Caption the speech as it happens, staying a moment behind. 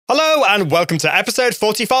Hello and welcome to episode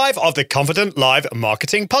 45 of the Confident Live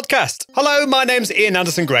Marketing Podcast. Hello, my name's Ian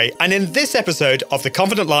Anderson Gray, and in this episode of the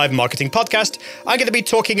Confident Live Marketing Podcast, I'm going to be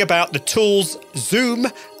talking about the tools Zoom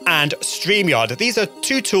and StreamYard. These are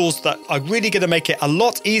two tools that are really going to make it a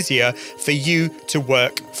lot easier for you to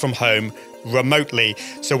work from home remotely.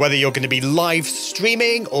 So whether you're going to be live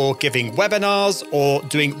streaming or giving webinars or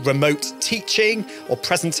doing remote teaching or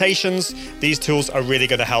presentations, these tools are really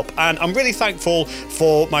going to help. And I'm really thankful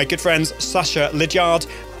for my good friends Sasha Lydiard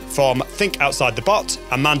from Think Outside the Box,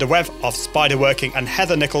 Amanda Webb of Spiderworking, and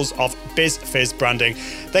Heather Nichols of BizFizz Branding.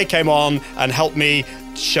 They came on and helped me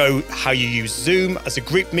show how you use Zoom as a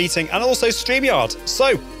group meeting and also StreamYard.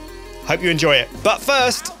 So, hope you enjoy it. But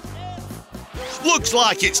first, looks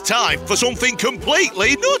like it's time for something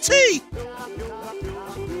completely nutty.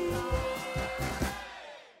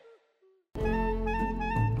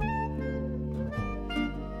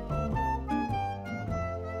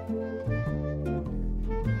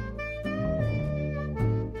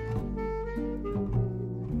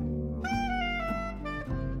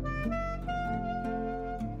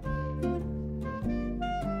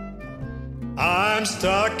 I'm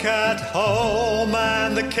stuck at home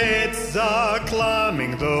and the kids are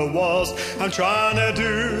climbing the walls. I'm trying to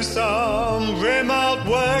do some remote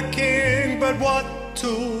working, but what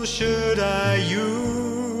tool should I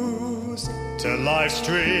use to live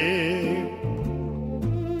stream?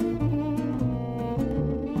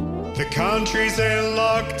 The country's in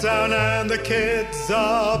lockdown and the kids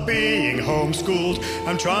are being homeschooled.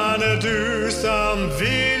 I'm trying to do some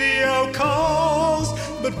video calls,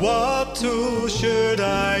 but what tool should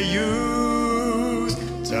I use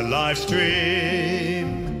to live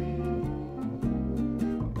stream?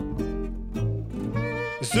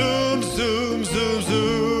 Zoom, Zoom, Zoom,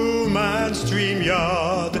 Zoom and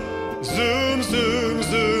StreamYard. Zoom, Zoom,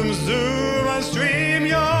 Zoom, Zoom and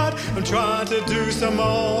StreamYard. I'm trying to do some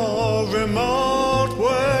more remote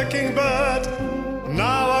working, but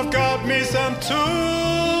now I've got me some tools.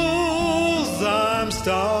 I'm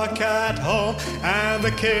stuck at home and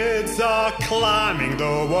the kids are climbing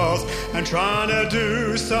the walls. I'm trying to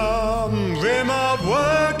do some remote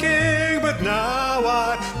working, but now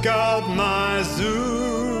I got my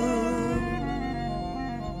Zoom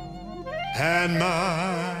and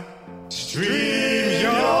my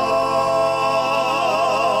StreamYard.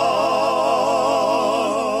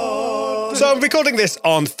 So I'm recording this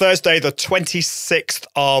on Thursday, the 26th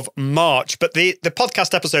of March, but the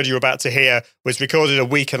podcast episode you're about to hear was recorded a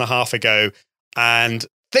week and a half ago, and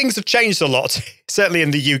things have changed a lot, certainly in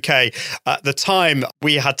the UK. At the time,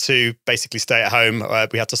 we had to basically stay at home.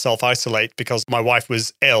 We had to self-isolate because my wife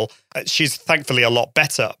was ill. She's thankfully a lot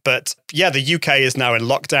better. But yeah, the UK is now in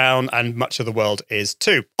lockdown and much of the world is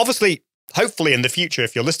too. Obviously, hopefully in the future,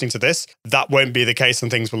 if you're listening to this, that won't be the case and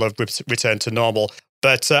things will have returned to normal.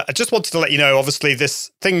 But I just wanted to let you know, obviously,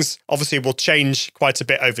 things obviously will change quite a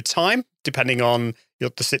bit over time, depending on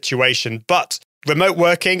the situation. But remote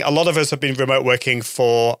working, a lot of us have been remote working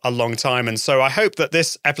for a long time. And so I hope that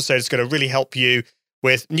this episode is going to really help you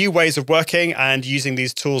with new ways of working and using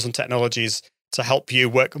these tools and technologies to help you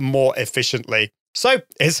work more efficiently. So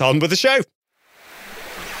it's on with the show.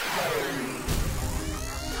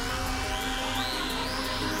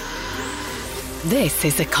 This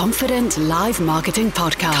is the Confident Live Marketing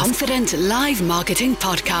Podcast. Confident Live Marketing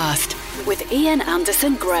Podcast with Ian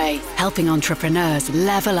Anderson Gray, helping entrepreneurs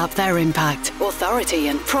level up their impact, authority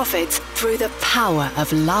and profits through the power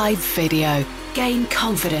of live video. Gain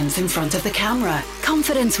confidence in front of the camera,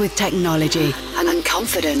 confidence with technology, and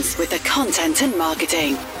confidence with the content and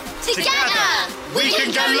marketing. Together, we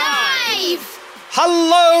can go live!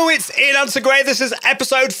 Hello, it's Ian Anderson Gray. This is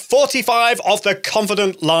episode 45 of the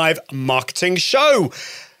Confident Live Marketing Show.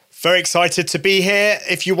 Very excited to be here.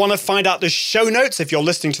 If you want to find out the show notes, if you're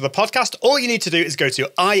listening to the podcast, all you need to do is go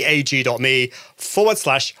to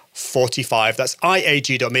iag.me/45. That's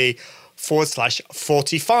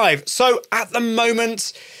iag.me/45. So at the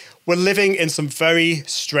moment, we're living in some very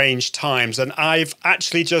strange times, and I've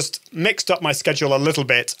actually just mixed up my schedule a little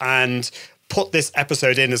bit and put this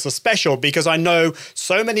episode in as a special because I know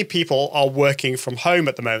so many people are working from home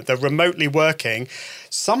at the moment. They're remotely working.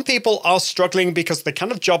 Some people are struggling because the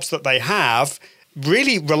kind of jobs that they have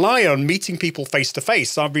really rely on meeting people face to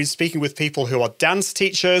face. So I've been speaking with people who are dance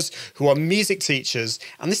teachers, who are music teachers,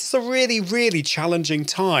 and this is a really, really challenging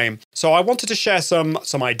time. So I wanted to share some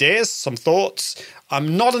ideas, some thoughts.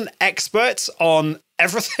 I'm not an expert on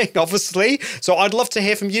everything, obviously. So I'd love to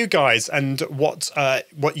hear from you guys and what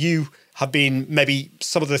you have been maybe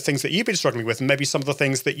some of the things that you've been struggling with, and maybe some of the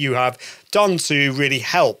things that you have done to really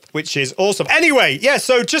help, which is awesome. Anyway, yeah,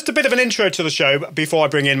 so just a bit of an intro to the show before I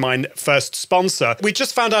bring in my first sponsor. We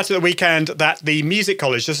just found out at the weekend that the music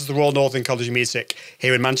college, this is the Royal Northern College of Music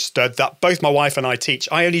here in Manchester, that both my wife and I teach.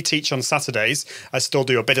 I only teach on Saturdays. I still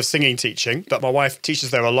do a bit of singing teaching, but my wife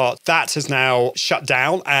teaches there a lot. That has now shut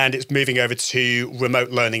down and it's moving over to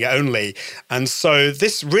remote learning only. And so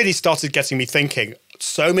this really started getting me thinking,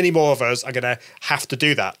 so many more of us are going to have to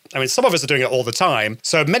do that. I mean, some of us are doing it all the time.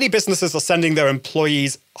 So many businesses are sending their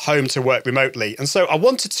employees home to work remotely. And so I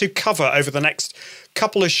wanted to cover over the next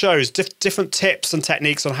couple of shows different tips and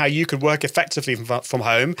techniques on how you could work effectively from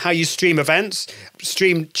home, how you stream events,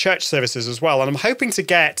 stream church services as well. And I'm hoping to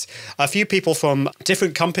get a few people from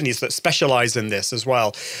different companies that specialize in this as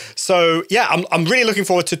well. So yeah, I'm really looking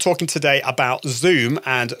forward to talking today about Zoom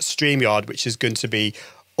and StreamYard, which is going to be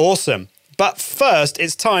awesome. But first,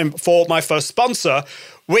 it's time for my first sponsor,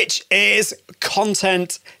 which is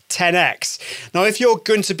Content 10x. Now, if you're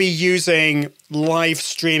going to be using live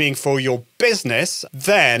streaming for your business,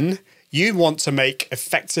 then you want to make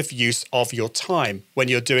effective use of your time when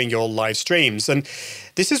you're doing your live streams. And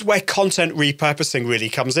this is where content repurposing really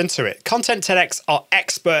comes into it. Content 10x are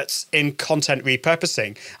experts in content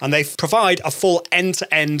repurposing, and they provide a full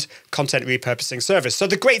end-to-end content repurposing service. So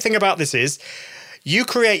the great thing about this is you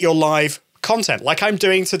create your live content like I'm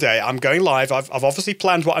doing today. I'm going live. I've obviously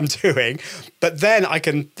planned what I'm doing, but then I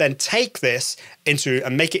can then take this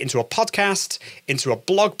and make it into a podcast, into a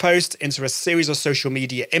blog post, into a series of social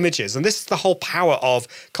media images. And this is the whole power of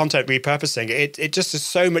content repurposing. It just is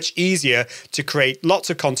so much easier to create lots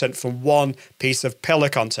of content from one piece of pillar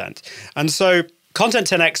content. And so Content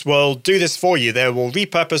 10x will do this for you. They will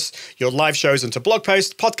repurpose your live shows into blog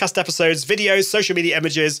posts, podcast episodes, videos, social media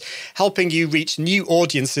images, helping you reach new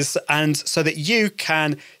audiences and so that you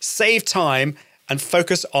can save time and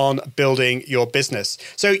focus on building your business.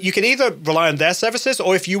 So you can either rely on their services,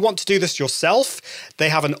 or if you want to do this yourself, they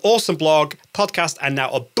have an awesome blog, podcast, and now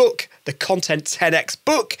a book, the Content 10x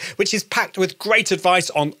book, which is packed with great advice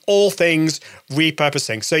on all things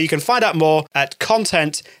repurposing. So you can find out more at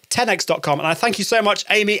content10x.com. And I thank you so much,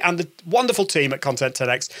 Amy, and the wonderful team at Content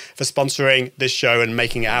 10x for sponsoring this show and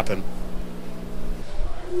making it happen.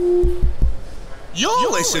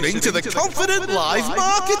 You're listening to the Confident Live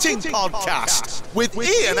Marketing Podcast with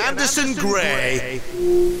Ian Anderson Gray.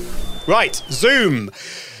 Right, Zoom.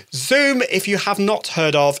 Zoom, if you have not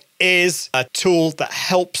heard of, is a tool that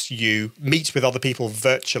helps you meet with other people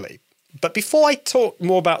virtually. But before I talk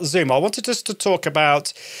more about Zoom, I wanted just to talk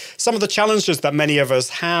about some of the challenges that many of us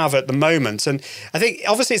have at the moment. And I think,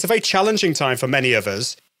 obviously, it's a very challenging time for many of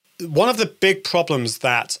us. One of the big problems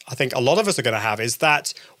that I think a lot of us are going to have is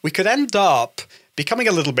that we could end up becoming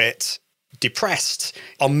a little bit depressed.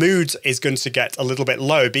 Our mood is going to get a little bit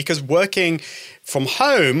low because working from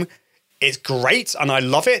home is great and I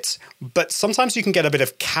love it, but sometimes you can get a bit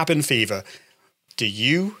of cabin fever. Do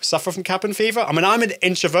you suffer from cabin fever? I mean, I'm an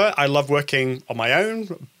introvert. I love working on my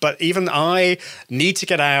own, but even I need to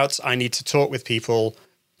get out. I need to talk with people.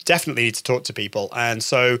 Definitely need to talk to people. And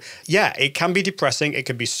so, yeah, it can be depressing. It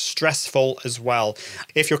can be stressful as well.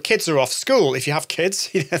 If your kids are off school, if you have kids,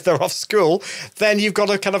 if they're off school, then you've got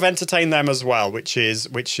to kind of entertain them as well, which is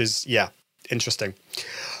yeah, interesting.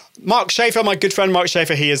 Mark Schaefer, my good friend Mark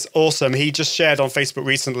Schaefer, he is awesome. He just shared on Facebook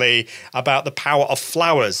recently about the power of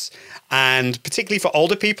flowers. And particularly for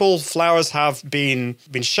older people, flowers have been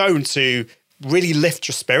shown to really lift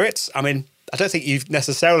your spirits. I mean, I don't think you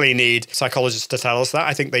necessarily need psychologists to tell us that.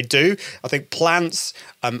 I think they do. I think plants,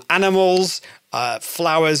 animals,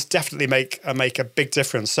 flowers definitely make a big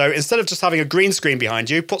difference. So instead of just having a green screen behind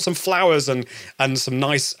you, put some flowers and some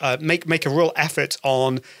nice, make a real effort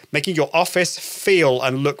on making your office feel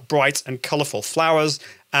and look bright and colourful. Flowers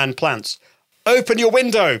and plants. Open your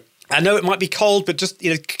window. I know it might be cold, but just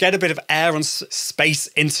get a bit of air and space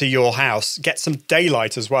into your house. Get some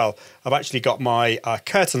daylight as well. I've actually got my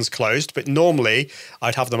curtains closed, but normally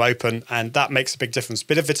I'd have them open, and that makes a big difference.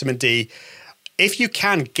 Bit of vitamin D. If you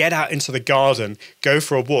can, get out into the garden, go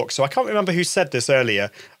for a walk. So I can't remember who said this earlier.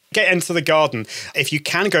 Get into the garden. If you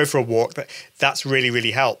can go for a walk, that's really,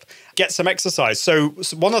 really help. Get some exercise. So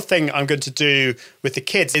one other thing I'm going to do with the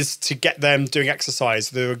kids is to get them doing exercise.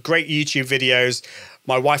 There are great YouTube videos.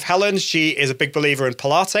 My wife, Helen, she is a big believer in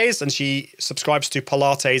Pilates and she subscribes to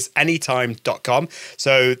pilatesanytime.com.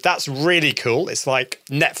 So that's really cool. It's like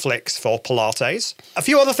Netflix for Pilates. A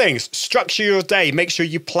few other things. Structure your day. Make sure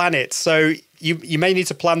you plan it. So you may need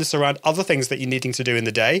to plan this around other things that you're needing to do in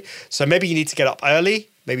the day. So maybe you need to get up early.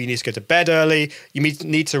 Maybe you need to go to bed early. You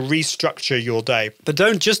need to restructure your day. But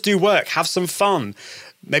don't just do work. Have some fun.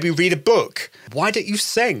 Maybe read a book. Why don't you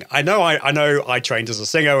sing? I know I trained as a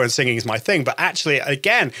singer and singing is my thing, but actually,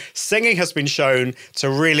 again, singing has been shown to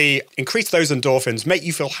really increase those endorphins, make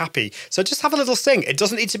you feel happy. So just have a little sing. It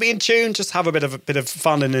doesn't need to be in tune. Just have a bit of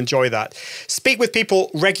fun and enjoy that. Speak with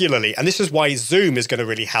people regularly. And this is why Zoom is going to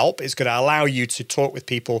really help. It's going to allow you to talk with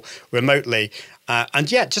people remotely.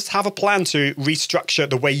 Just have a plan to restructure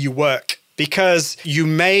the way you work. Because you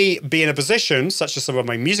may be in a position, such as some of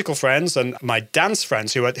my musical friends and my dance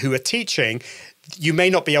friends who are teaching, you may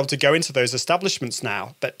not be able to go into those establishments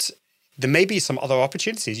now, but there may be some other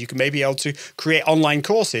opportunities. You can maybe be able to create online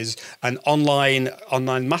courses and online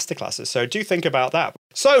masterclasses. So do think about that.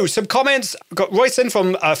 So some comments. I've got Royson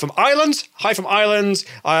from Ireland. Hi from Ireland.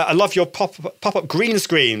 I love your pop-up green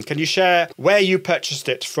screen. Can you share where you purchased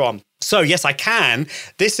it from? So yes, I can.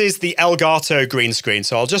 This is the Elgato green screen.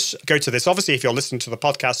 So I'll just go to this. Obviously, if you're listening to the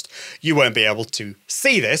podcast, you won't be able to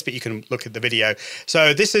see this, but you can look at the video.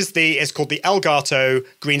 So this is it's called the Elgato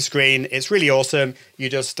green screen. It's really awesome. You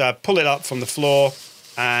just pull it up from the floor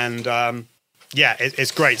and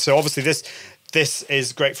it's great. So obviously this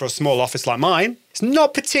is great for a small office like mine. It's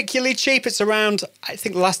not particularly cheap. It's around, I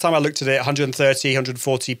think the last time I looked at it, 130,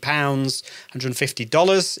 140 pounds,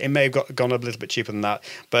 $150. It may have gone a little bit cheaper than that.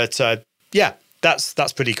 But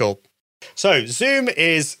that's pretty cool. So Zoom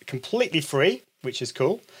is completely free, which is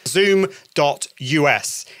cool.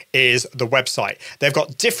 Zoom.us is the website. They've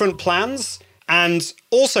got different plans. And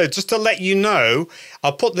also, just to let you know,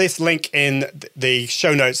 I'll put this link in the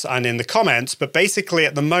show notes and in the comments, but basically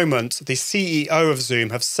at the moment, the CEO of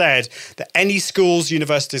Zoom have said that any schools,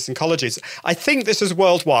 universities and colleges, I think this is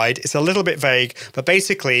worldwide, it's a little bit vague, but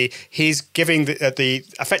basically he's giving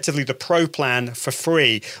effectively the pro plan for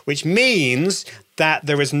free, which means that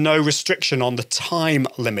there is no restriction on the time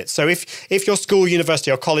limit. So if your school,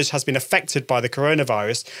 university or college has been affected by the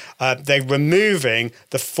coronavirus, they're removing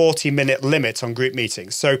the 40-minute limit on group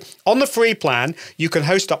meetings. So on the free plan, you can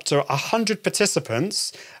host up to 100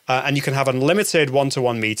 participants and you can have unlimited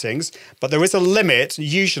one-to-one meetings, but there is a limit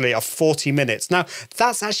usually of 40 minutes. Now,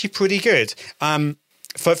 that's actually pretty good.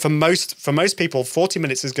 For most people, 40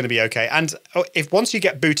 minutes is going to be okay. And if once you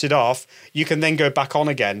get booted off, you can then go back on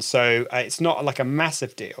again. So it's not like a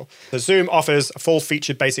massive deal. So Zoom offers a full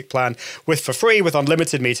featured basic plan for free with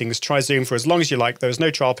unlimited meetings. Try Zoom for as long as you like. There's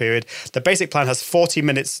no trial period. The basic plan has 40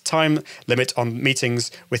 minutes time limit on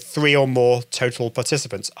meetings with 3 or more total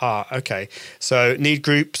participants. Okay. So need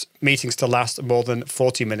groups meetings to last more than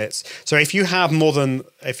 40 minutes. So if you have more than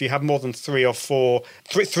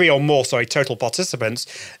 3 or more total participants,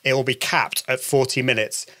 it will be capped at 40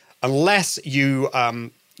 minutes unless you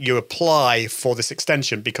apply for this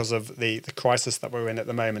extension because of the crisis that we're in at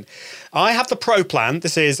the moment. I have the Pro plan.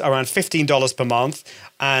 This is around $15 per month,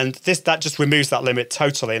 and that just removes that limit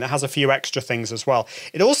totally, and it has a few extra things as well.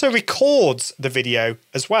 It also records the video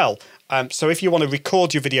as well. So if you want to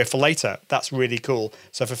record your video for later, that's really cool.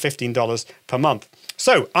 So for $15 per month.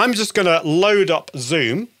 So I'm just going to load up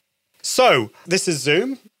Zoom. So this is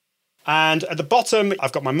Zoom. And at the bottom,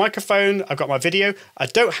 I've got my microphone, I've got my video. I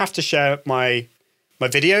don't have to share my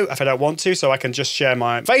video if I don't want to, so I can just share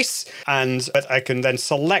my face, and I can then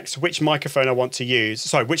select which microphone I want to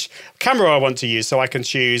use, which camera I want to use, so I can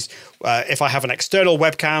choose if I have an external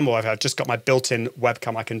webcam or if I've just got my built-in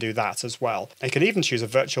webcam, I can do that as well. I can even choose a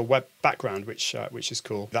virtual web background, which is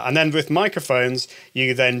cool. And then with microphones,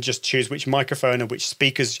 you then just choose which microphone and which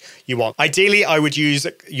speakers you want. Ideally, I would use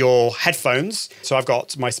your headphones. So I've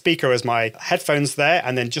got my speaker as my headphones there,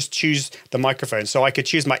 and then just choose the microphone. So I could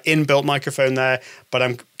choose my inbuilt microphone there, but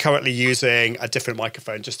I'm currently using a different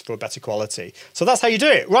microphone just for better quality. So that's how you do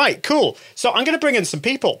it. Right, cool. So I'm going to bring in some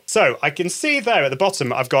people. So I can see there at the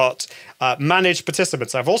bottom, I've got manage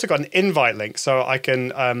participants. I've also got an invite link, so I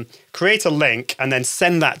can create a link and then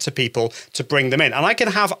send that to people to bring them in. And I can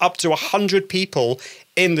have up to 100 people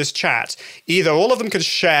in this chat. Either all of them can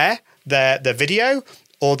share their video,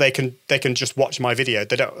 or they can just watch my video.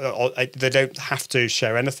 They don't have to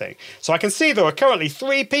share anything. So I can see there are currently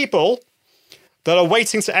 3 people that are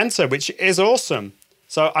waiting to enter, which is awesome.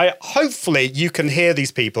 So hopefully you can hear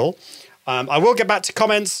these people. I will get back to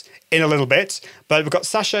comments in a little bit, but we've got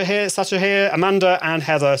Sasha here, Amanda and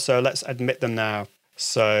Heather. So let's admit them now.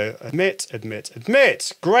 So admit.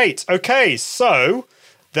 Great. Okay, so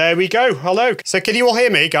there we go. Hello. So can you all hear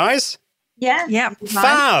me, guys? Yeah.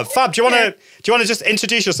 Fab. Do you want to just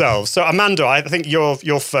introduce yourselves? So Amanda, I think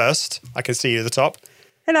you're first. I can see you at the top.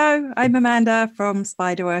 Hello, I'm Amanda from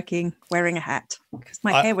Spiderworking, wearing a hat because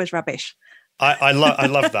my hair was rubbish. I love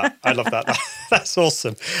that. I love that. That's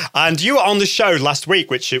awesome. And you were on the show last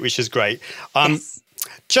week, which is great. Yes.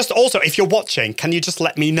 Just also, if you're watching, can you just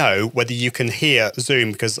let me know whether you can hear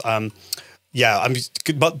Zoom? Because, but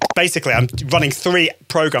basically I'm running 3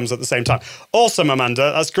 programs at the same time. Awesome,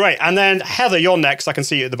 Amanda. That's great. And then Heather, you're next. I can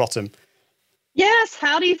see you at the bottom. Yes,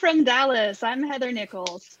 howdy from Dallas. I'm Heather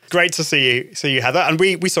Nichols. Great to see you, Heather. And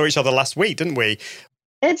we saw each other last week, didn't we?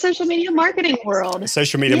 It's social media marketing world.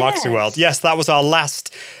 Social media marketing world. Yes, that was our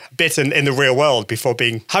last bit in the real world before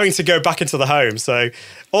having to go back into the home. So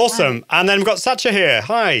awesome. Hi. And then we've got Sacha here.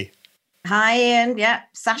 Hi. Hi, Ian. Yeah,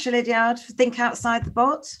 Sacha Lydiard, Think Outside the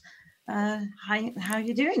Box. Hi, how are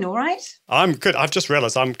you doing? All right? I'm good. I've just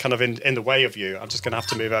realised I'm kind of in the way of you. I'm just going to have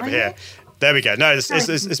to move over here. There we go. No,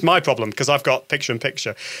 it's my problem because I've got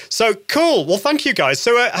picture-in-picture. So cool. Well, thank you guys.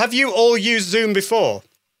 So have you all used Zoom before?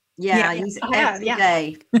 Yeah, I use it every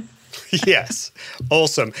day. Yes.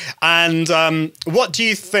 Awesome. And what do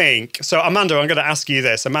you think? So, Amanda, I'm going to ask you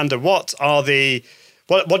this. Amanda, what do you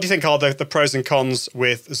think are the pros and cons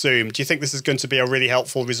with Zoom? Do you think this is going to be a really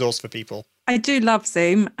helpful resource for people? I do love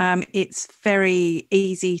Zoom. It's very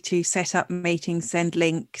easy to set up meetings, send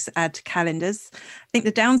links, add calendars. I think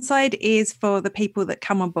the downside is for the people that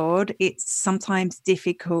come on board, it's sometimes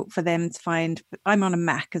difficult for them to find. I'm on a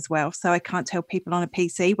Mac as well, so I can't tell people on a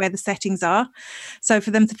PC where the settings are. So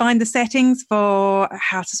for them to find the settings for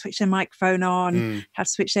how to switch their microphone on, how to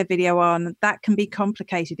switch their video on, that can be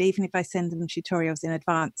complicated, even if I send them tutorials in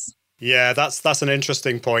advance. Yeah, that's an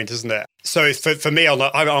interesting point, isn't it? So for me, I'm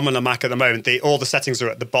on a Mac at the moment. All the settings are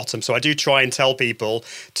at the bottom. So I do try and tell people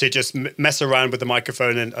to just mess around with the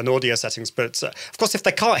microphone and audio settings. But of course, if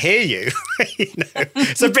they can't hear you,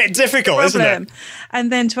 it's a bit difficult, isn't it?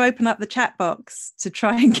 And then to open up the chat box, to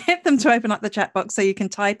try and get them to open up the chat box so you can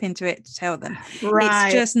type into it to tell them. Right.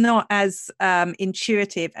 It's just not as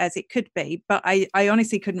intuitive as it could be. But I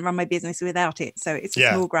honestly couldn't run my business without it. So it's a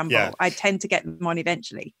small grumble. Yeah. I tend to get them on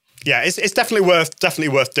eventually. Yeah, it's definitely worth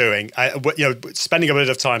doing. Spending a bit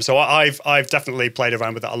of time. So I've definitely played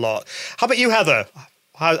around with that a lot. How about you, Heather?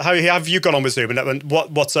 How have you gone on with Zoom, and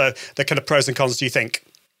what's the kind of pros and cons do you think?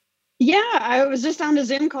 Yeah, I was just on a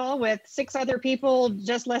Zoom call with 6 other people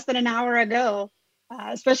just less than an hour ago.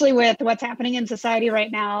 Especially with what's happening in society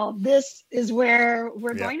right now, this is where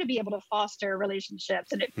we're going to be able to foster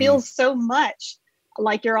relationships, and it feels so much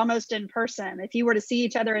like you're almost in person. If you were to see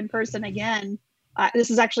each other in person again. This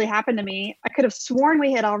has actually happened to me. I could have sworn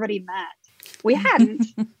we had already met. We hadn't,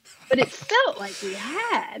 but it felt like we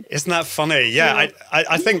had. Isn't that funny? Yeah,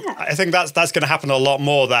 I think that's going to happen a lot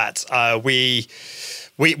more. That we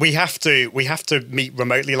have to meet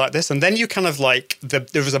remotely like this, and then you kind of like there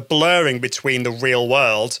is a blurring between the real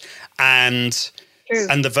world and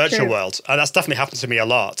the virtual world, and that's definitely happened to me a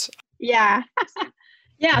lot. Yeah.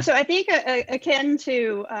 Yeah, so I think akin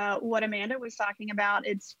to what Amanda was talking about,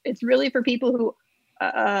 it's really for people who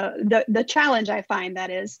the challenge I find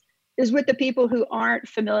that is with the people who aren't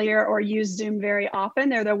familiar or use Zoom very often.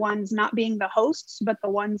 They're the ones not being the hosts, but the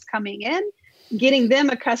ones coming in, getting them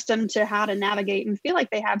accustomed to how to navigate and feel like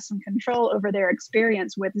they have some control over their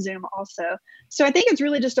experience with Zoom also. So I think it's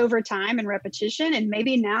really just over time and repetition. And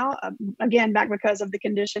maybe now, again, back because of the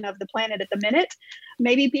condition of the planet at the minute,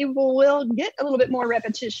 maybe people will get a little bit more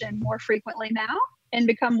repetition more frequently now and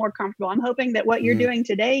become more comfortable. I'm hoping that what you're doing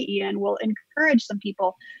today, Ian, will encourage some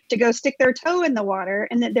people to go stick their toe in the water,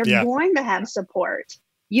 and that they're going to have support.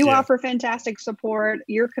 You offer fantastic support.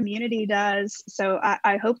 Your community does. So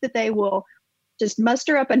I hope that they will just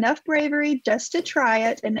muster up enough bravery just to try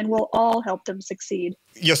it, and then we'll all help them succeed.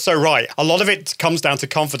 You're so right. A lot of it comes down to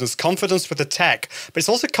confidence with the tech, but it's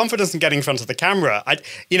also confidence in getting in front of the camera.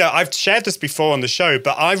 I've shared this before on the show,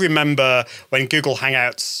 but I remember when Google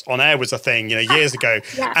Hangouts on Air was a thing, years ago.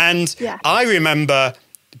 I remember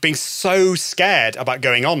being so scared about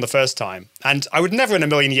going on the first time. And I would never in a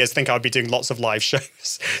million years think I would be doing lots of live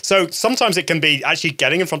shows. So sometimes it can be actually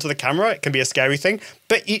getting in front of the camera. It can be a scary thing.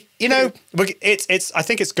 But, I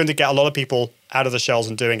think it's going to get a lot of people out of the shells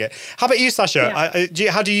and doing it. How about you, Sacha?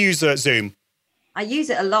 How do you use Zoom? I use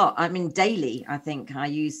it a lot. I mean, daily, I think I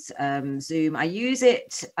use Zoom. I use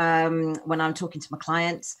it when I'm talking to my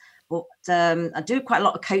clients. But I do quite a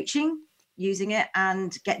lot of coaching using it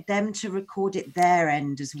and get them to record it their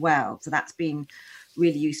end as well. So that's been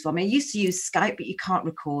really useful. I mean, I used to use Skype, but you can't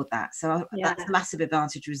record that. So that's a massive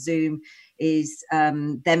advantage with Zoom is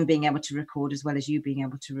them being able to record as well as you being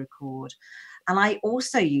able to record. And I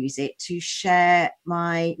also use it to share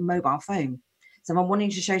my mobile phone. So if I'm wanting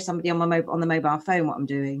to show somebody on the mobile phone what I'm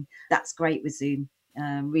doing, that's great with Zoom.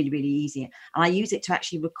 Really, really easy. And I use it to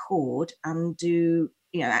actually record and do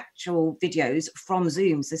actual videos from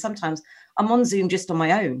Zoom. So sometimes I'm on Zoom just on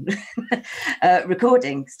my own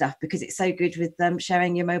recording stuff because it's so good with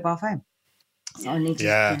sharing your mobile phone. So I need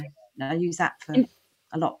to use that for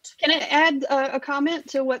a lot. Can I add a comment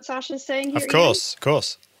to what Sasha's saying here? Of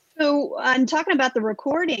course. So I'm talking about the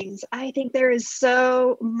recordings. I think there is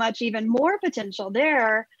so much even more potential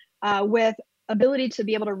there with ability to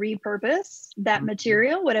be able to repurpose that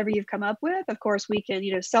material, whatever you've come up with. Of course, we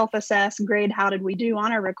can, self-assess, grade how did we do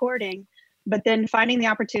on our recording, but then finding the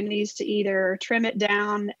opportunities to either trim it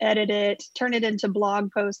down, edit it, turn it into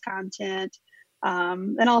blog post content,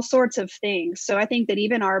 and all sorts of things. So I think that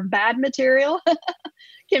even our bad material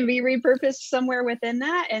can be repurposed somewhere within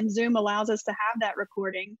that, and Zoom allows us to have that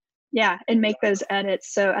recording, and make those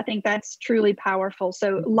edits. So I think that's truly powerful.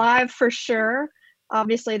 So live for sure.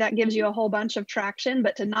 Obviously, that gives you a whole bunch of traction,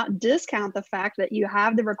 but to not discount the fact that you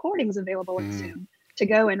have the recordings available in Zoom to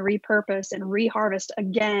go and repurpose and reharvest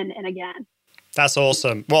again and again. That's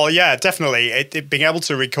awesome. Well, yeah, definitely. Being able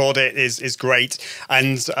to record it is great.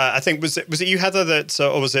 And I think, was it you, Heather, that,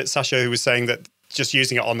 or was it Sasha who was saying that just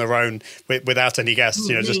using it on their own without any guests,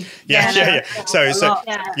 So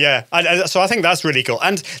I think that's really cool.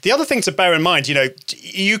 And the other thing to bear in mind,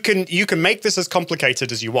 you can make this as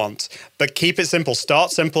complicated as you want, but keep it simple.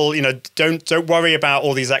 Start simple. Don't worry about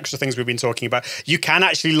all these extra things we've been talking about. You can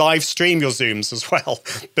actually live stream your Zooms as well,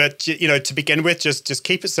 but to begin with, just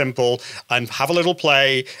keep it simple and have a little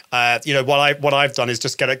play. What I've done is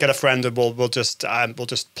just get a friend and we'll just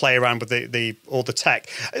play around with all the tech.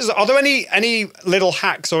 Are there any little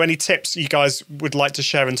hacks or any tips you guys would like to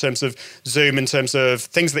share in terms of Zoom, in terms of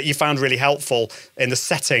things that you found really helpful in the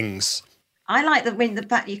settings? I like the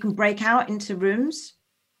fact you can break out into rooms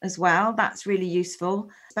as well. That's really useful.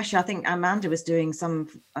 Especially, I think Amanda was doing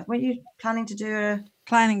were you planning to do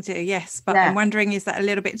Planning to, yes, but I'm wondering, is that a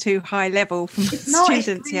little bit too high level for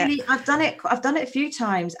students yet? I've done it a few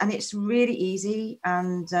times, and it's really easy.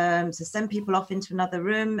 And so send people off into another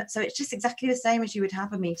room. So it's just exactly the same as you would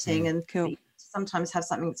have a meeting, and cool. Sometimes have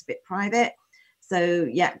something that's a bit private. So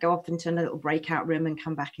go off into a little breakout room and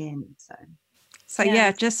come back in. So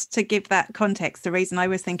just to give that context, the reason I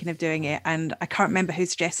was thinking of doing it, and I can't remember who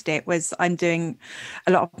suggested it, was I'm doing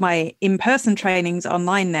a lot of my in-person trainings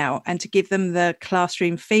online now, and to give them the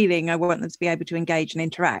classroom feeling, I want them to be able to engage and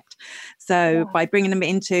interact. So by bringing them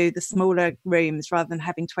into the smaller rooms rather than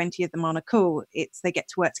having 20 of them on a call, they get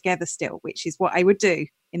to work together still, which is what I would do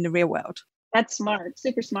in the real world. That's smart,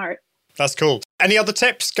 super smart. That's cool. Any other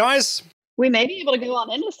tips, guys? We may be able to go on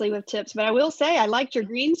endlessly with tips, but I will say I liked your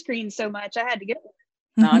green screen so much, I had to get one.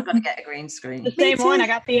 No, I've got to get a green screen. The same one. I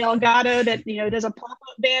got the Elgato that, there's a pop-up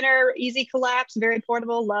banner, easy collapse, very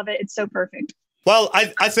portable. Love it. It's so perfect. Well, I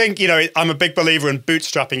think, I'm a big believer in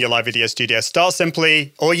bootstrapping your live video studio. Start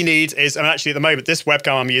simply. All you need is, and actually at the moment, this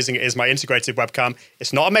webcam I'm using is my integrated webcam.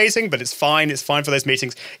 It's not amazing, but it's fine. It's fine for those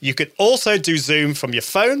meetings. You could also do Zoom from your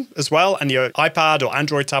phone as well, and your iPad or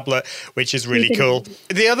Android tablet, which is really cool.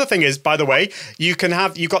 The other thing is, by the way, you've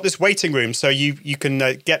got this waiting room, so you can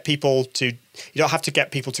get people to, you don't have to get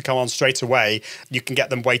people to come on straight away. You can get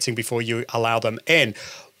them waiting before you allow them in.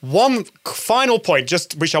 One final point,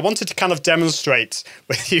 just which I wanted to kind of demonstrate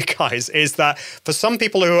with you guys, is that for some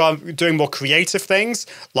people who are doing more creative things,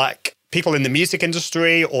 like people in the music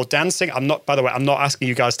industry or dancing, I'm not asking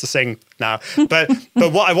you guys to sing now, but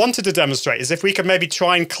what I wanted to demonstrate is if we could maybe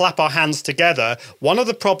try and clap our hands together. One of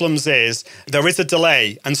the problems is there is a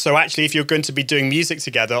delay, and so actually if you're going to be doing music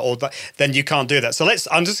together, then you can't do that. So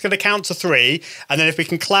I'm just going to count to 3, and then if we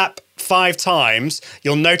can clap 5 times,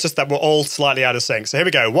 you'll notice that we're all slightly out of sync. So here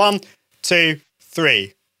we go. 1, 2,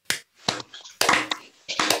 3.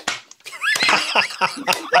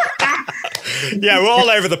 Yeah, we're all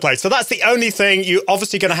over the place. So that's the only thing. You're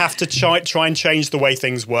obviously going to have to try and change the way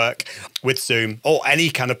things work with Zoom or any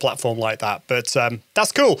kind of platform like that. But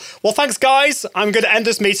that's cool. Well, thanks, guys. I'm going to end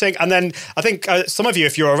this meeting. And then I think some of you,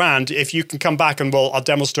 if you're around, if you can come back and I'll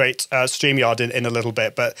demonstrate StreamYard in a little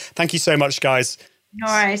bit. But thank you so much, guys.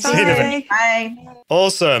 All right. See you in a minute. Bye.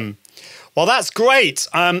 Awesome. Well, that's great.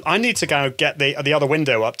 I need to go get the other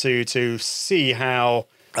window up to see how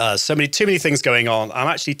too many things going on. I'm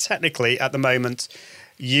actually technically at the moment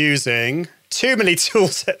using too many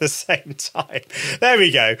tools at the same time. There we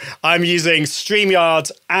go. I'm using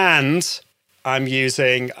StreamYard and I'm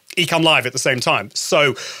using Ecamm Live at the same time.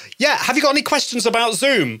 So, yeah, have you got any questions about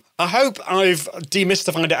Zoom? I hope I've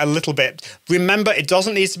demystified it a little bit. Remember, it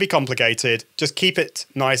doesn't need to be complicated. Just keep it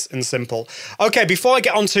nice and simple. Okay, before I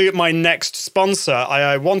get on to my next sponsor,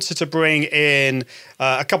 I wanted to bring in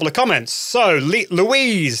a couple of comments. So,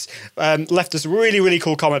 Louise left us a really, really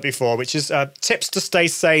cool comment before, which is tips to stay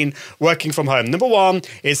sane working from home. Number 1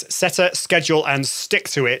 is set a schedule and stick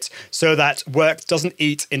to it so that work doesn't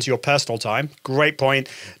eat into your personal time. Great point.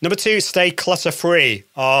 Number 2, stay clutter-free.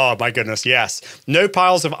 Oh, my goodness, yes. No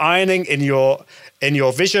piles of ironing in your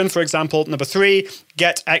vision, for example. Number 3,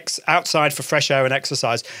 get outside for fresh air and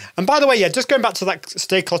exercise. And by the way, just going back to that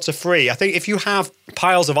stay clutter-free, I think if you have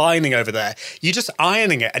piles of ironing over there, you're just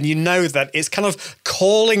ironing it and you know that it's kind of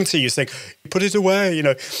calling to you, saying, put it away,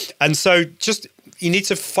 And so just, you need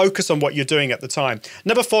to focus on what you're doing at the time.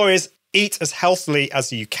 Number 4 is eat as healthily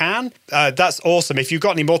as you can. That's awesome. If you've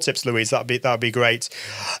got any more tips, Louise, that'd be great.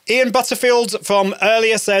 Ian Butterfield from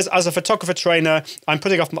earlier says, as a photographer trainer, I'm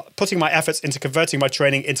putting my efforts into converting my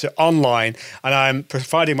training into online, and I'm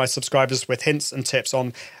providing my subscribers with hints and tips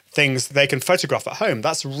on things they can photograph at home.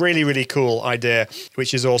 That's a really, really cool idea,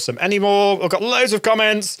 which is awesome. Any more? I've got loads of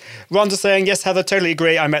comments. Rhonda saying, yes, Heather, totally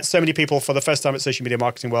agree. I met so many people for the first time at Social Media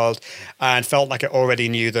Marketing World and felt like I already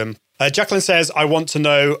knew them. Jacqueline says, I want to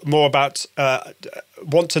know more about,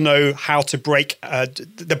 want to know how to break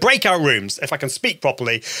the breakout rooms, if I can speak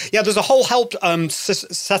properly. Yeah, there's a whole help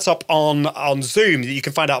set up on Zoom that you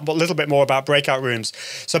can find out a little bit more about breakout rooms.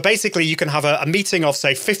 So basically, you can have a meeting of,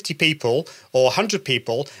 say, 50 people or 100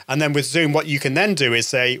 people. And then with Zoom, what you can then do is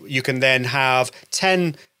say, you can then have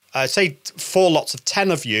 10, say 4 lots of 10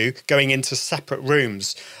 of you going into separate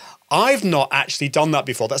rooms. I've not actually done that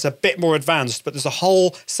before. That's a bit more advanced, but there's a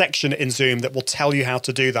whole section in Zoom that will tell you how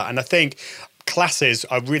to do that. And I think classes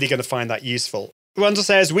are really going to find that useful. Rhonda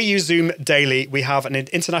says, we use Zoom daily. We have an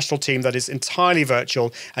international team that is entirely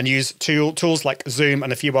virtual and use tools like Zoom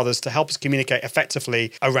and a few others to help us communicate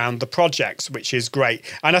effectively around the projects, which is great.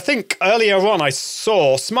 And I think earlier on I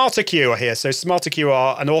saw SmarterQ are here. So SmarterQ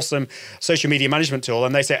are an awesome social media management tool.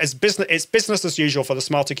 And they say it's business as usual for the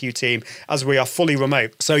SmarterQ team as we are fully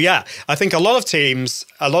remote. So yeah, I think a lot of teams,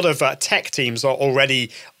 a lot of tech teams are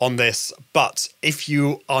already on this. But if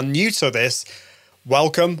you are new to this,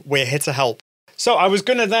 welcome. We're here to help. So I was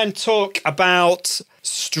going to then talk about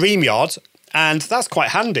StreamYard, and that's quite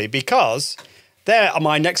handy because they are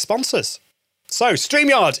my next sponsors. So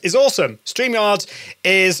StreamYard is awesome. StreamYard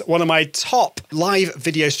is one of my top live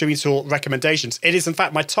video streaming tool recommendations. It is, in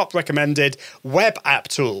fact, my top recommended web app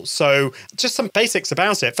tool. So just some basics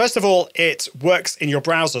about it. First of all, it works in your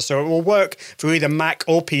browser. So it will work for either Mac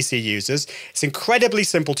or PC users. It's incredibly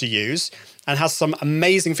simple to use and has some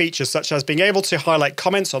amazing features such as being able to highlight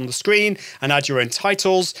comments on the screen and add your own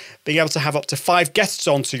titles, being able to have up to 5 guests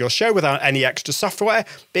onto your show without any extra software,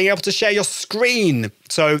 being able to share your screen.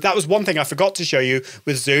 So that was one thing I forgot to show you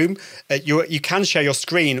with Zoom. You can share your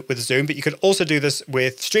screen with Zoom, but you can also do this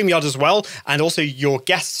with StreamYard as well, and also your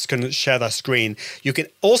guests can share their screen. You can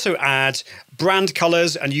also add brand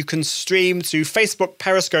colors, and you can stream to Facebook,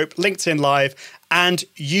 Periscope, LinkedIn Live, and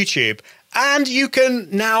YouTube. And you can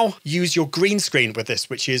now use your green screen with this,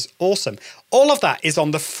 which is awesome. All of that is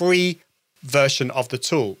on the free version of the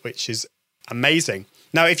tool, which is amazing.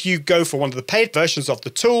 Now, if you go for one of the paid versions of the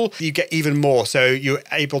tool, you get even more. So you're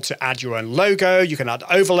able to add your own logo, you can add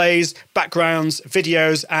overlays, backgrounds,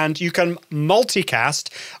 videos, and you can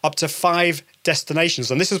multicast up to 5 destinations.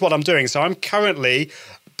 And this is what I'm doing. So I'm currently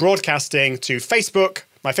broadcasting to Facebook,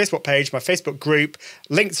 my Facebook page, my Facebook group,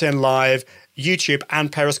 LinkedIn Live, YouTube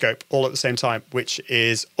and Periscope all at the same time, which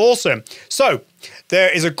is awesome. So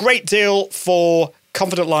there is a great deal for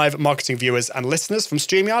Confident Live marketing viewers and listeners from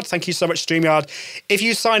StreamYard. Thank you so much, StreamYard. If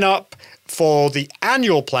you sign up for the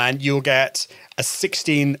annual plan, you'll get a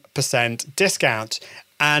 16% discount.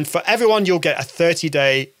 And for everyone, you'll get a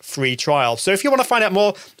 30-day free trial. So if you want to find out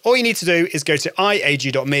more, all you need to do is go to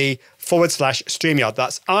iag.me/StreamYard.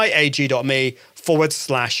 That's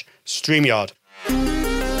iag.me/StreamYard.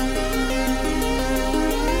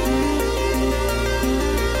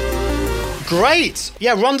 Great.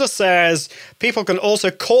 Yeah, Rhonda says people can also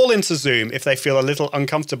call into Zoom if they feel a little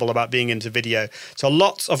uncomfortable about being into video. So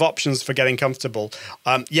lots of options for getting comfortable.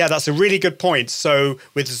 Yeah, that's a really good point. So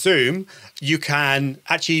with Zoom, you can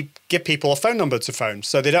actually give people a phone number to phone.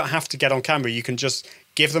 So they don't have to get on camera. You can just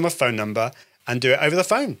give them a phone number and do it over the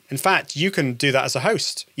phone. In fact, you can do that as a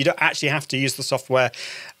host. You don't actually have to use the software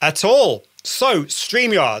at all. So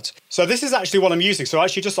StreamYard. So this is actually what I'm using. So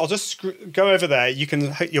actually, I'll just go over there.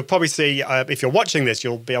 You'll probably see if you're watching this,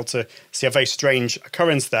 you'll be able to see a very strange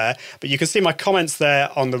occurrence there. But you can see my comments there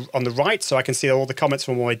on the right. So I can see all the comments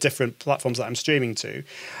from all my different platforms that I'm streaming to.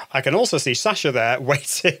 I can also see Sasha there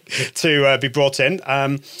waiting to be brought in.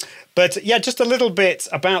 But yeah, just a little bit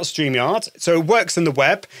about StreamYard. So it works in the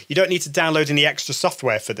web. You don't need to download any extra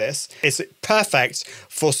software for this. It's perfect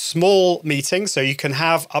for small meetings. So you can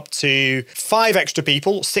have up to 5 extra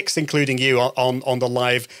people, 6 including you on the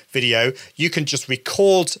live video. You can just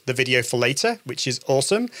record the video for later, which is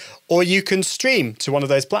awesome. Or you can stream to one of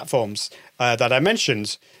those platforms that I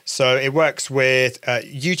mentioned. So it works with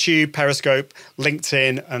YouTube, Periscope,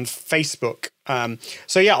 LinkedIn, and Facebook.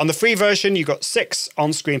 So yeah, on the free version, you've got 6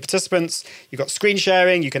 on-screen participants. You've got screen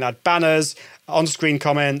sharing. You can add banners, on-screen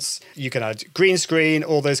comments. You can add green screen,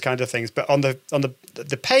 all those kind of things. But on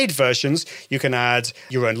the paid versions, you can add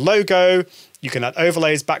your own logo. You can add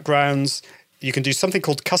overlays, backgrounds. You can do something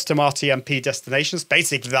called custom RTMP destinations.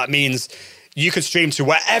 Basically, that means you can stream to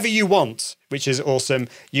wherever you want, which is awesome.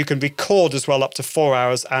 You can record as well up to 4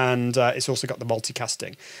 hours, and it's also got the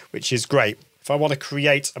multicasting, which is great. If I want to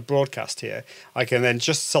create a broadcast here, I can then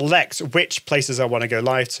just select which places I want to go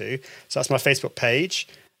live to. So that's my Facebook page.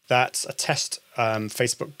 That's a test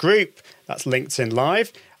Facebook group. That's LinkedIn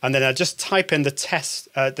Live. And then I just type in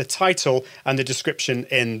the title and the description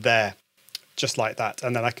in there, just like that.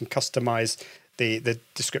 And then I can customize the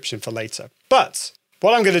description for later. But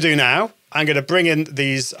what I'm going to do now, I'm going to bring in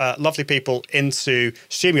these lovely people into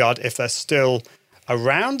StreamYard if they're still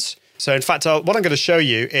around. So in fact, what I'm going to show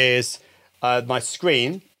you is my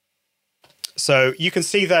screen. So you can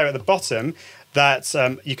see there at the bottom that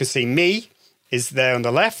you can see me is there on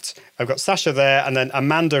the left. I've got Sasha there, and then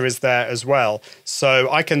Amanda is there as well. So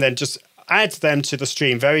I can then just add them to the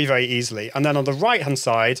stream very, very easily. And then on the right-hand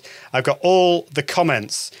side, I've got all the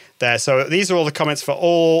comments there. So these are all the comments for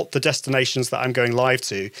all the destinations that I'm going live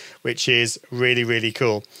to, which is really, really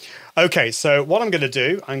cool. Okay, so what I'm going to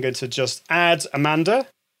do, I'm going to just add Amanda,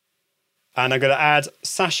 and I'm going to add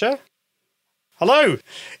Sasha. Hello.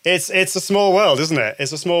 It's a small world, isn't it?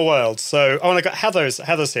 It's a small world. So, and I got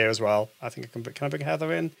Heather's here as well. I think can I bring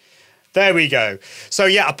Heather in? There we go. So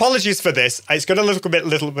yeah, apologies for this. It's got a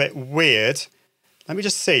little bit weird. Let me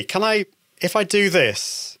just see. If I do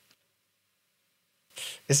this,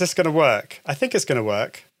 is this going to work? I think it's going to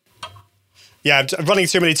work. Yeah, I'm running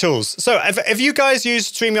too many tools. So have you guys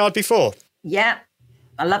used StreamYard before? Yeah,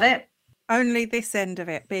 I love it. Only this end of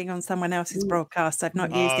it, being on someone else's broadcast. I've not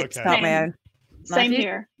used it to start my own. Same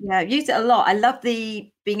here. Yeah, I've used it a lot. I love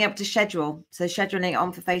being able to schedule. So scheduling it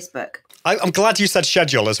on for Facebook. I'm glad you said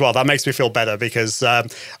schedule as well. That makes me feel better because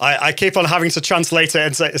I keep on having to translate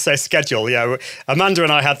it and say schedule. Yeah, Amanda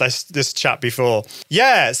and I had this chat before.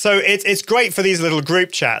 Yeah, so it's great for these little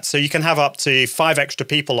group chats. So you can have up to 5 extra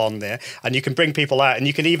people on there, and you can bring people out, and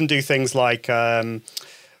you can even do things like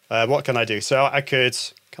what can I do? So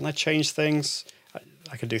can I change things?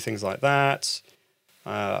 I can do things like that.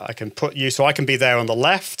 I can put you, so I can be there on the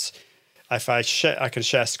left. If I can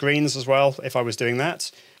share screens as well if I was doing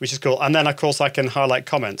that, which is cool. And then, of course, I can highlight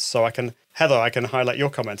comments. So I can highlight your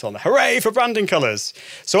comment on there. Hooray for branding colors.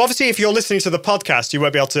 So obviously, if you're listening to the podcast, you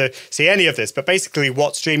won't be able to see any of this. But basically,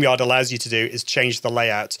 what StreamYard allows you to do is change the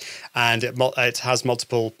layout. And it has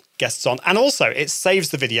multiple guests on. And also, it saves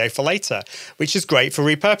the video for later, which is great for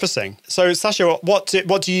repurposing. So, Sasha, what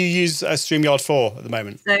do you use StreamYard for at the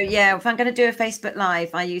moment? So, yeah, if I'm going to do a Facebook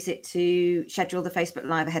Live, I use it to schedule the Facebook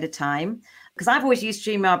Live ahead of time. Because I've always used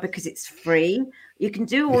StreamYard because it's free. You can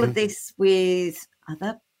do all of this with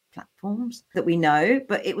other platforms that we know,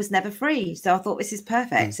 but it was never free. So I thought this is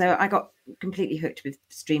perfect. So I got completely hooked with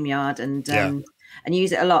StreamYard and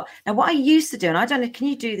use it a lot. Now, what I used to do, and I don't know, can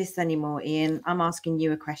you do this anymore, Ian? I'm asking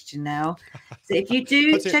you a question now. So if you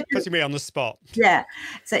do putting me on the spot. Yeah.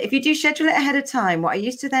 So if you do schedule it ahead of time, what I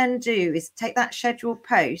used to then do is take that scheduled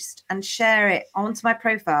post and share it onto my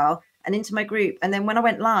profile and into my group. And then when I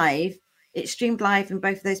went live, it streamed live in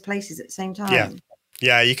both of those places at the same time.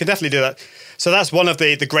 Yeah, you can definitely do that. So that's one of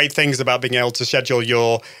the great things about being able to schedule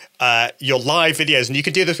your live videos, and you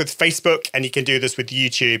can do this with Facebook and you can do this with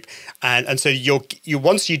YouTube. And so you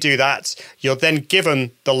once you do that, you're then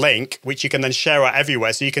given the link, which you can then share out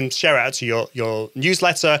everywhere. So you can share it out to your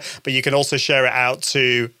newsletter, but you can also share it out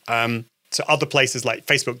to other places like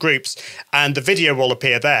Facebook groups, and the video will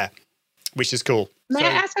appear there, which is cool. May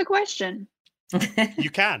I ask a question? You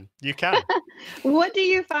can. What do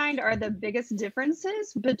you find are the biggest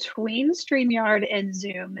differences between StreamYard and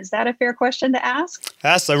Zoom? Is that a fair question to ask?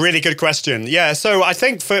 That's a really good question. Yeah, so I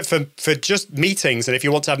think for just meetings, and if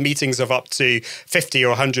you want to have meetings of up to 50 or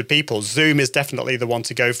 100 people, Zoom is definitely the one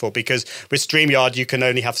to go for, because with StreamYard, you can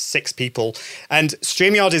only have 6 people. And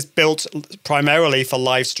StreamYard is built primarily for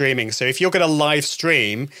live streaming. So if you're going to live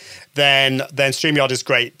stream, then StreamYard is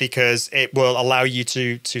great because it will allow you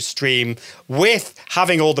to stream with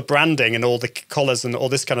having all the branding and all the colors and all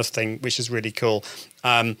this kind of thing, which is really cool.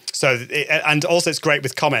 And also it's great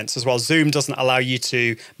with comments as well. Zoom doesn't allow you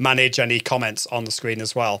to manage any comments on the screen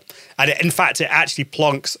as well. And in fact, it actually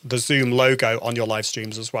plonks the Zoom logo on your live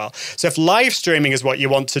streams as well. So if live streaming is what you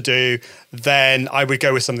want to do, then I would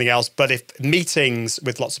go with something else. But if meetings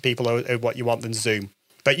with lots of people are what you want, then Zoom.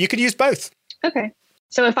 But you could use both. Okay.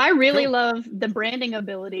 So if I really love the branding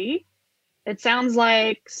ability, it sounds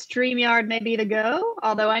like StreamYard may be the go,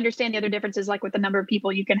 although I understand the other differences, like with the number of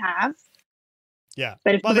people you can have. Yeah.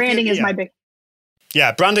 But if branding is my big...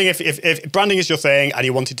 Yeah, branding, if branding is your thing and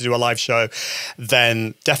you wanted to do a live show,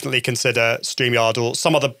 then definitely consider StreamYard or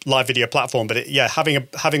some other live video platform. But having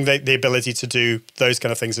the ability to do those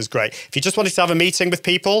kind of things is great. If you just wanted to have a meeting with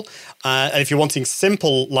people, and if you're wanting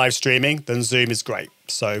simple live streaming, then Zoom is great.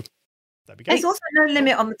 So there we go. There's also no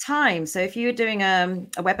limit on the time. So if you're doing a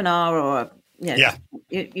webinar or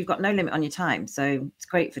you've got no limit on your time. So it's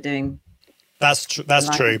great for doing. That's true. That's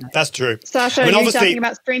true. Sasha, are you talking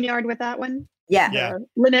about StreamYard with that one? Yeah.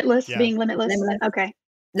 Limitless, being limitless. Okay.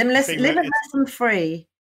 Limitless and free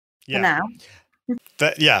for now.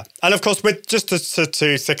 And of course, with just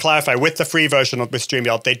to clarify, with the free version with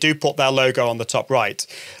StreamYard, they do put their logo on the top right.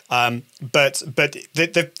 But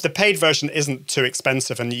the paid version isn't too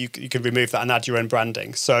expensive, and you can remove that and add your own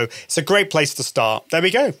branding. So it's a great place to start. There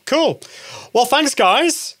we go. Cool. Well, thanks,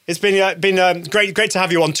 guys. It's been great to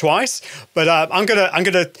have you on twice. But I'm gonna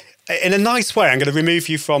in a nice way, I'm gonna remove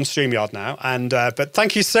you from StreamYard now. And but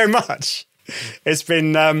thank you so much. It's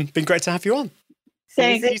been great to have you on.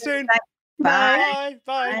 Thanks. See you soon. Bye.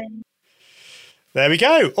 Bye. There we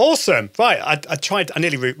go. Awesome. Right. I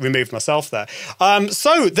nearly removed myself there.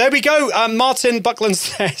 So there we go. Martin Buckland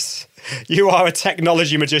says, you are a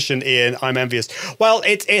technology magician, Ian. I'm envious. Well,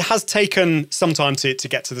 it has taken some time to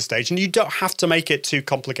get to the stage, and you don't have to make it too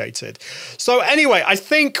complicated. So anyway, I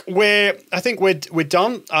think we're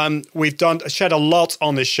done. We've shared a lot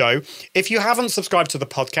on this show. If you haven't subscribed to the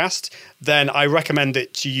podcast, then I recommend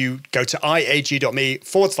that you go to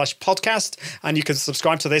iag.me/podcast, and you can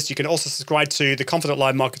subscribe to this. You can also subscribe to the Confident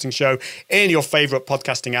Live Marketing Show in your favorite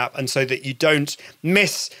podcasting app, and so that you don't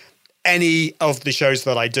miss any of the shows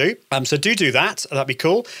that I do. So do that. That'd be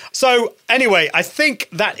cool. So anyway, I think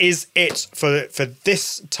that is it for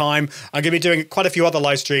this time. I'm going to be doing quite a few other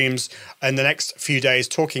live streams in the next few days,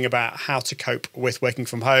 talking about how to cope with working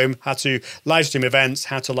from home, how to live stream events,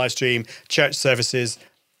 how to live stream church services,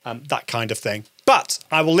 that kind of thing. But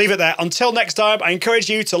I will leave it there. Until next time, I encourage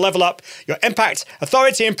you to level up your impact,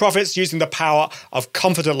 authority, and profits using the power of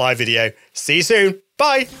Confident Live Video. See you soon.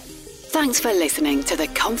 Bye. Thanks for listening to the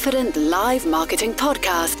Confident Live Marketing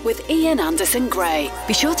Podcast with Ian Anderson Gray.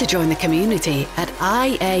 Be sure to join the community at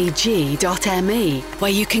iag.me,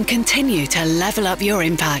 where you can continue to level up your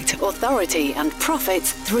impact, authority, and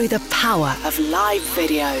profits through the power of live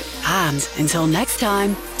video. And until next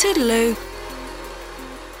time, toodaloo.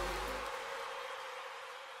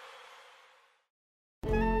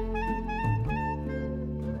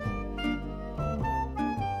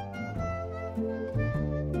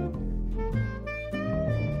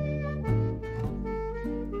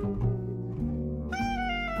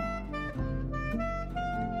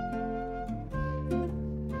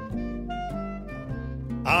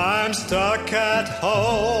 I'm stuck at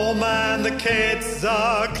home and the kids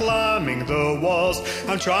are climbing the walls.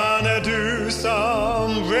 I'm trying to do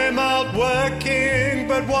some remote working,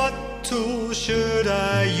 but what tool should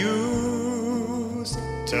I use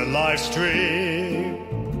to live stream?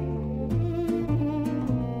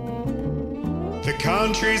 The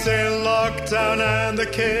country's in lockdown and the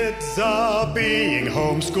kids are being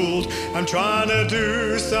homeschooled. I'm trying to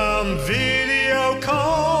do some video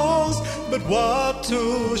calls, but what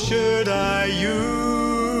tool should I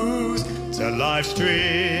use to live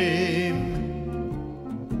stream?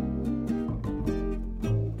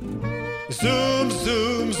 Zoom,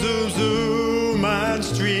 zoom, zoom, zoom, and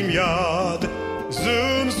StreamYard.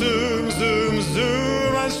 Zoom, zoom, zoom,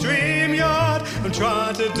 zoom, and StreamYard. I'm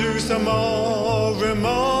trying to do some more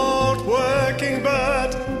remote working,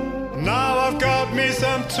 but now I've got me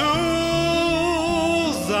some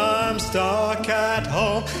tools. I'm stuck at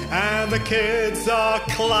home and the kids are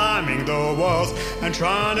climbing the walls. I'm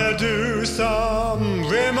trying to do some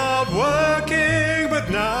remote working, but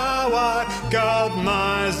now I got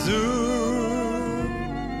my Zoom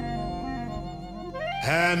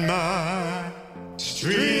and my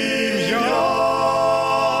StreamYard.